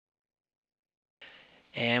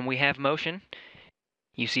And we have motion.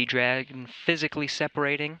 You see Dragon physically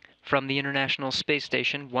separating from the International Space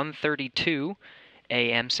Station, 1:32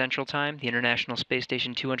 a.m. Central Time. The International Space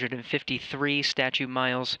Station, 253 statute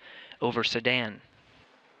miles over Sedan.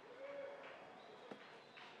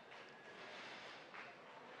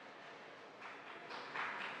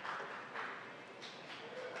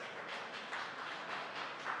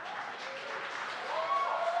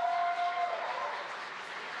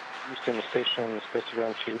 Houston Station, space to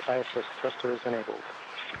ground to ISS thrusters enabled.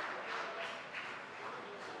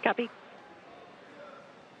 Copy.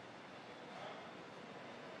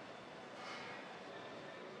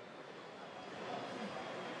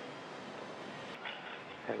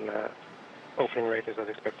 And opening rate is as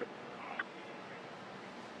expected.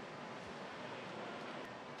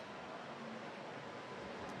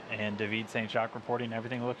 And David St. Jacques reporting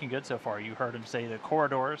everything looking good so far. You heard him say the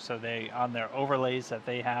corridors, so they, on their overlays that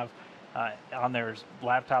they have on their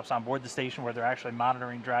laptops on board the station where they're actually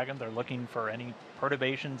monitoring Dragon, they're looking for any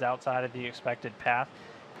perturbations outside of the expected path.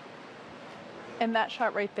 In that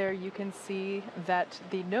shot right there, you can see that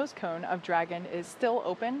the nose cone of Dragon is still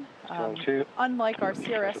open. Unlike our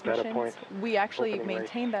CRS missions, we actually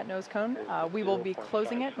maintain that nose cone. We will be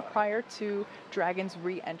closing it prior to Dragon's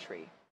re-entry.